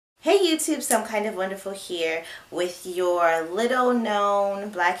Hey YouTube, Some Kind of Wonderful here with your little known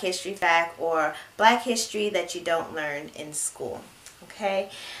Black History fact or Black history that you don't learn in school.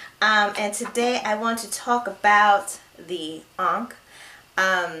 Okay, and today I want to talk about the Ankh.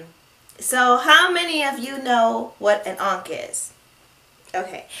 So how many of you know what an Ankh is?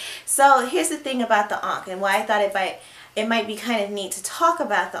 Okay, so here's the thing about the Ankh and why I thought it might be kind of neat to talk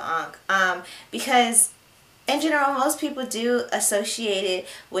about the Ankh, because in general, most people do associate it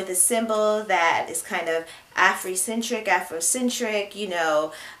with a symbol that is kind of Afrocentric,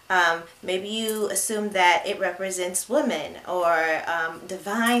 maybe you assume that it represents women or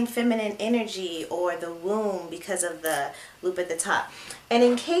divine feminine energy or the womb because of the loop at the top. And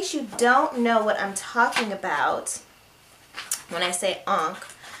in case you don't know what I'm talking about, when I say Ankh,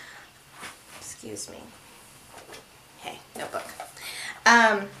 excuse me, hey, notebook,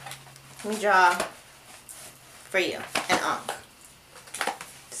 let me draw for you an Ankh.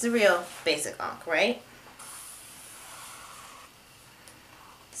 It's a real basic Ankh, right?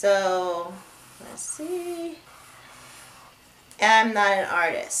 So let's see. I'm not an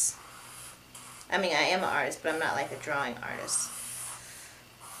artist. I mean, I am an artist, but I'm not like a drawing artist.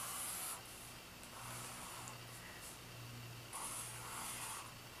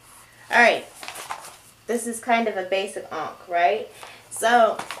 Alright, this is kind of a basic Ankh, right?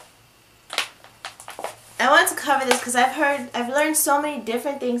 So I want to cover this because I've learned so many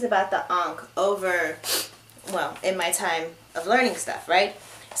different things about the Ankh over, well, in my time of learning stuff, right?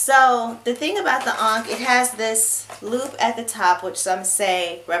 So the thing about the Ankh, it has this loop at the top, which some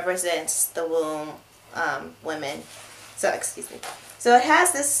say represents the womb, women. So, excuse me. So it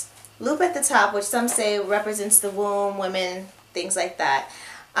has this loop at the top, which some say represents the womb, women, things like that.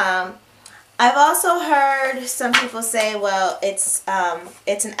 I've also heard some people say, well, it's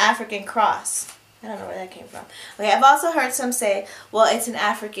an African cross. I don't know where that came from. Okay, I've also heard some say, well, it's an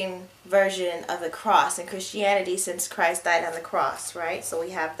African version of the cross in Christianity since Christ died on the cross, right? So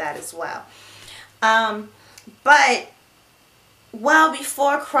we have that as well. But well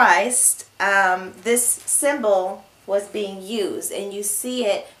before Christ, this symbol was being used, and you see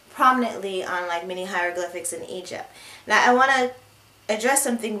it prominently on like many hieroglyphics in Egypt. Now, I want to address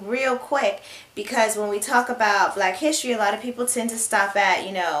something real quick because when we talk about Black history, a lot of people tend to stop at,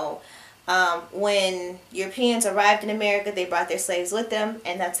 when Europeans arrived in America, they brought their slaves with them,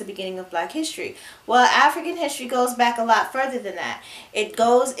 and that's the beginning of Black history. Well, African history goes back a lot further than that. It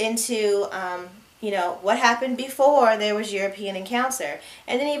goes into, what happened before there was European encounter,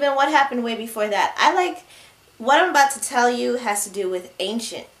 and then even what happened way before that. What I'm about to tell you has to do with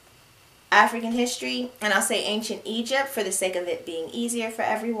ancient African history, and I'll say ancient Egypt for the sake of it being easier for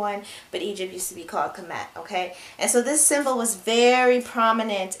everyone, but Egypt used to be called Kemet, okay? And so this symbol was very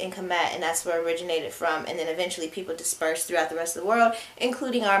prominent in Kemet, and that's where it originated from, and then eventually people dispersed throughout the rest of the world,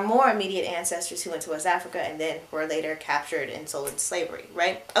 including our more immediate ancestors who went to West Africa and then were later captured and sold into slavery,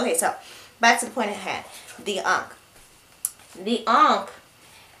 right? Okay, so back to the point at hand, the Ankh. The Ankh,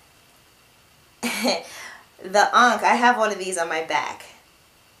 the Ankh, I have one of these on my back.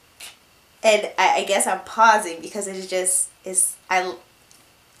 And I guess I'm pausing because it's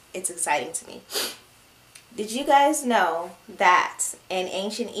exciting to me. Did you guys know that in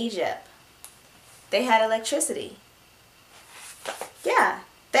ancient Egypt, they had electricity? Yeah,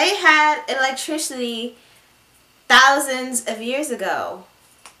 they had electricity thousands of years ago.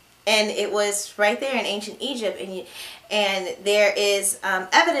 And it was right there in ancient Egypt. And there is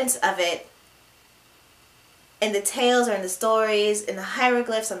evidence of it in the tales or in the stories, in the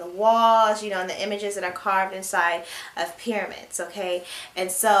hieroglyphs on the walls, in the images that are carved inside of pyramids, okay?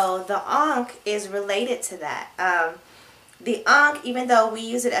 And so the Ankh is related to that. The Ankh, even though we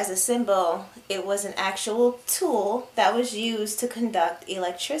use it as a symbol, it was an actual tool that was used to conduct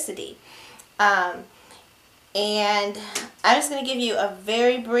electricity. And I'm just going to give you a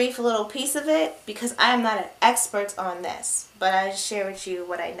very brief little piece of it because I am not an expert on this, but I just share with you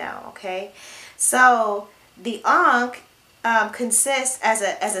what I know, okay? So the Ankh consists as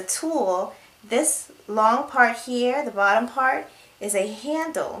a tool. This long part here, the bottom part, is a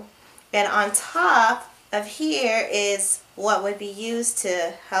handle, and on top of here is what would be used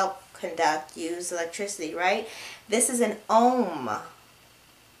to help use electricity, right? This is an ohm.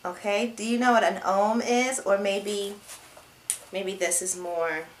 Okay, do you know what an ohm is? Or maybe this is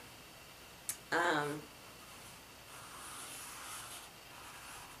more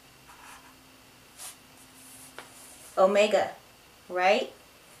omega, right?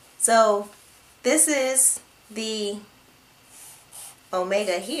 So this is the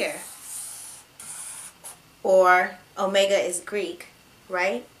omega here, or omega is Greek,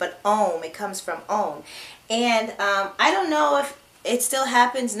 right? But ohm, it comes from ohm. And I don't know it still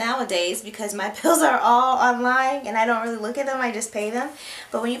happens nowadays because my bills are all online and I don't really look at them, I just pay them.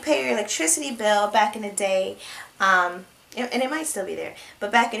 But when you pay your electricity bill back in the day, and it might still be there,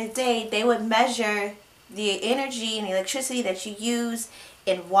 but back in the day, they would measure the energy and the electricity that you use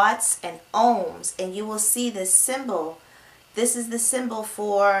in watts and ohms, and you will see this symbol. This is the symbol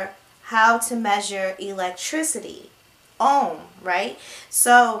for how to measure electricity. Ohm, right?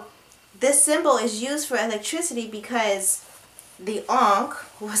 So this symbol is used for electricity because the Ankh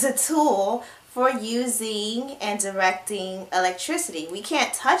was a tool for using and directing electricity. We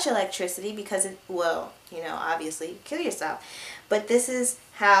can't touch electricity because it will, you know, obviously kill yourself. But this is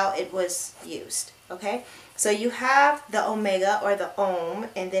how it was used, okay? So you have the omega or the ohm,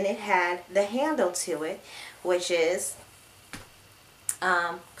 and then it had the handle to it, which is,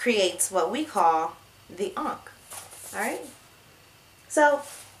 creates what we call the Ankh. Alright? So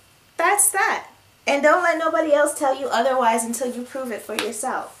that's that. And don't let nobody else tell you otherwise until you prove it for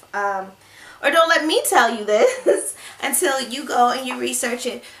yourself. Or don't let me tell you this until you go and you research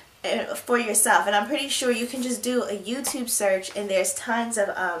it for yourself. And I'm pretty sure you can just do a YouTube search, and there's tons of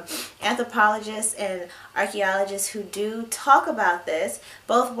anthropologists and archaeologists who do talk about this,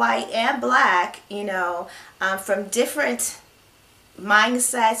 both white and black, you know, from different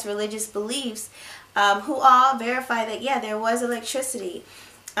mindsets, religious beliefs, who all verify that, yeah, there was electricity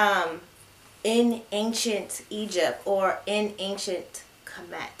in ancient Egypt, or in ancient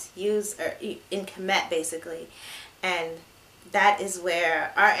kemet, in kemet basically. And that is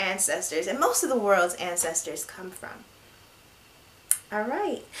where our ancestors and most of the world's ancestors come from.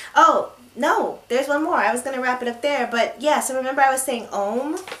 Alright. Oh, no, there's one more. I was going to wrap it up there, but yeah, so remember I was saying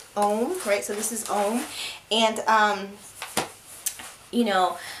ohm, right? So this is ohm. And, you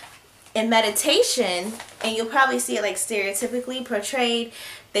know, in meditation, and you'll probably see it like stereotypically portrayed,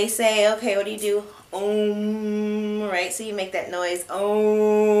 they say, okay, what do you do? Om, right? So you make that noise,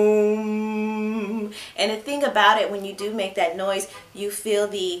 om. And the thing about it, when you do make that noise, you feel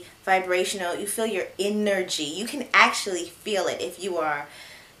the vibrational, you feel your energy. You can actually feel it if you are,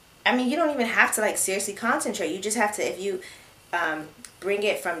 I mean, you don't even have to like seriously concentrate. You just have to, if you bring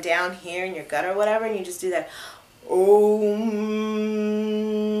it from down here in your gut or whatever, and you just do that, you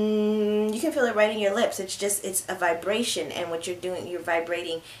can feel it right in your lips. It's just, it's a vibration, and what you're doing, you're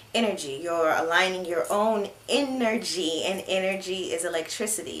vibrating energy. You're aligning your own energy, and energy is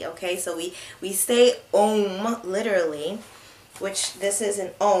electricity, okay? So we say ohm, literally, which this is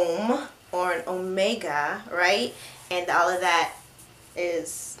an ohm, or an omega, right? And all of that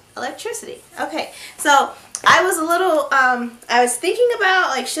is electricity. Okay, so I was a little, I was thinking about,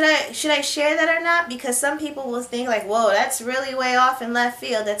 like, should I share that or not? Because some people will think, like, whoa, that's really way off in left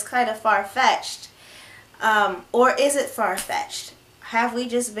field. That's kind of far-fetched. Or is it far-fetched? Have we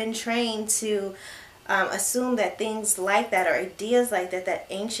just been trained to assume that things like that, or ideas like that, that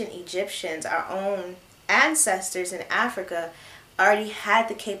ancient Egyptians, our own ancestors in Africa, already had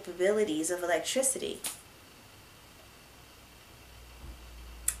the capabilities of electricity?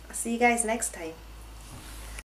 I'll see you guys next time.